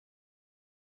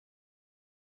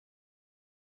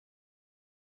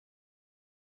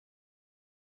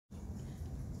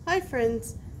Hi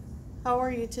friends, how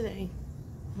are you today?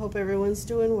 Hope everyone's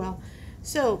doing well.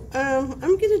 So I'm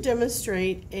going to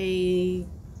demonstrate an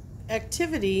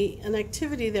activity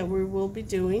that we will be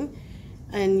doing,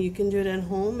 and you can do it at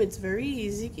home. It's very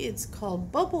easy. It's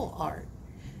called bubble art,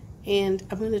 and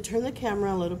I'm going to turn the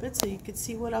camera a little bit so you can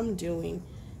see what I'm doing.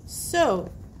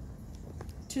 So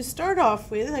to start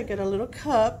off with, I got a little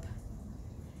cup,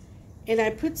 and I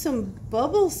put some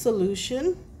bubble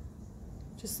solution,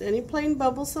 just any plain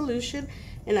bubble solution,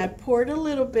 and I poured a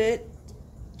little bit,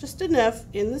 just enough,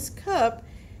 in this cup,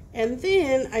 and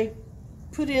then I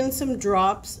put in some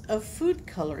drops of food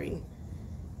coloring.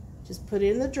 Just put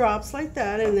in the drops like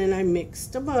that, and then I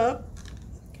mixed them up,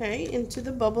 okay, into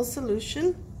the bubble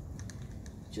solution.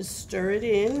 Just stir it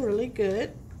in really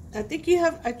good. I think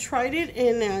I tried it,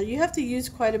 and you have to use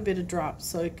quite a bit of drops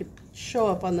so it could show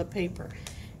up on the paper.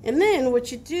 And then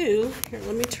what you do, here,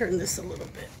 let me turn this a little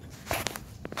bit.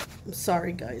 I'm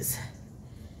sorry, guys.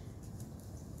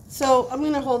 So I'm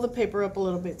going to hold the paper up a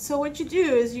little bit. So what you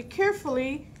do is you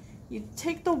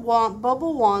take the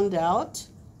bubble wand out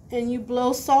and you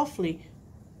blow softly.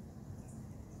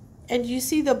 And you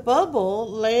see the bubble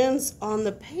lands on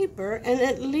the paper and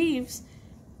it leaves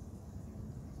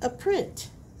a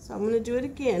print. So I'm going to do it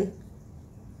again.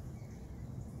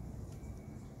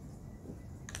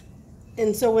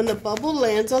 And so when the bubble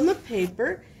lands on the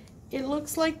paper, it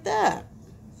looks like that.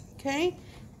 Okay?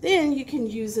 Then you can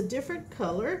use a different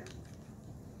color.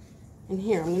 And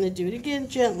here, I'm going to do it again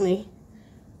gently.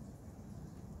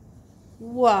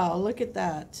 Wow, look at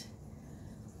that.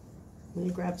 I'm going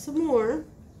to grab some more.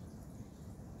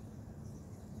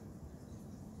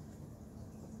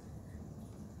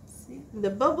 See, the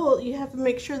bubble, you have to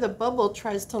make sure the bubble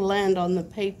tries to land on the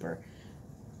paper.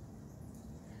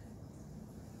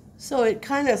 So it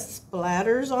kind of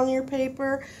splatters on your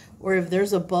paper, or if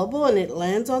there's a bubble and it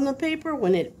lands on the paper,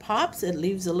 when it pops, it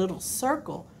leaves a little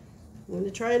circle. I'm going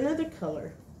to try another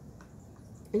color.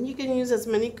 And you can use as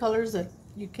many colors that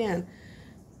you can.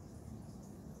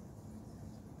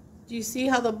 Do you see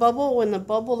how the bubble, when the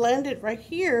bubble landed right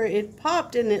here, it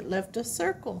popped and it left a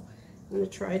circle? I'm going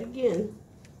to try it again.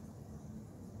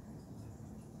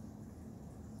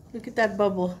 Look at that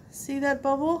bubble. See that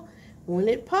bubble? When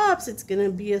it pops, it's going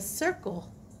to be a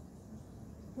circle.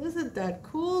 Isn't that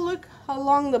cool? Look how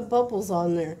long the bubble's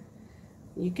on there.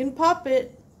 You can pop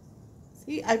it.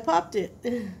 See, I popped it.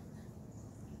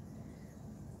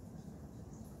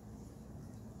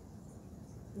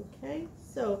 Okay,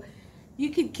 so you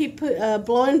can keep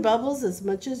blowing bubbles as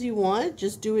much as you want.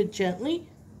 Just do it gently.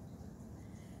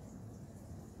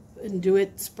 And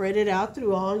spread it out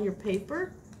through all your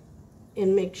paper.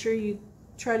 And make sure you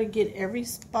try to get every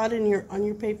spot on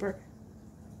your paper.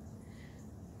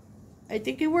 I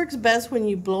think it works best when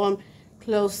you blow them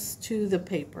close to the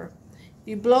paper. If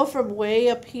you blow from way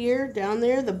up here down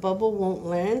there, the bubble won't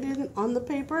land on the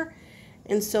paper,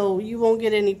 and so you won't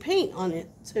get any paint on it.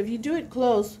 So if you do it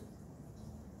close,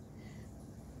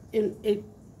 it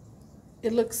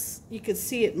looks, you can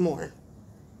see it more.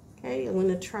 Okay, I'm going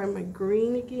to try my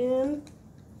green again.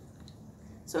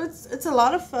 So it's a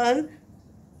lot of fun.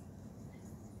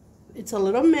 It's a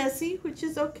little messy, which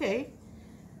is okay.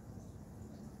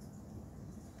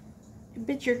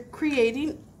 But you're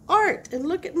creating art. And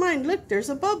look at mine. Look, there's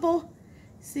a bubble.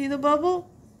 See the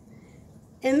bubble?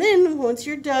 And then once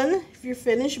you're done, if you're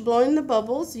finished blowing the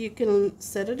bubbles, you can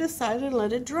set it aside and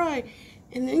let it dry.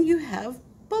 And then you have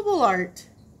bubble art.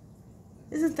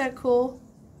 Isn't that cool?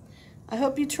 I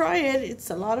hope you try it. It's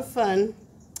a lot of fun.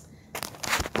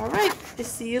 All right. I'll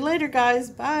see you later, guys.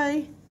 Bye.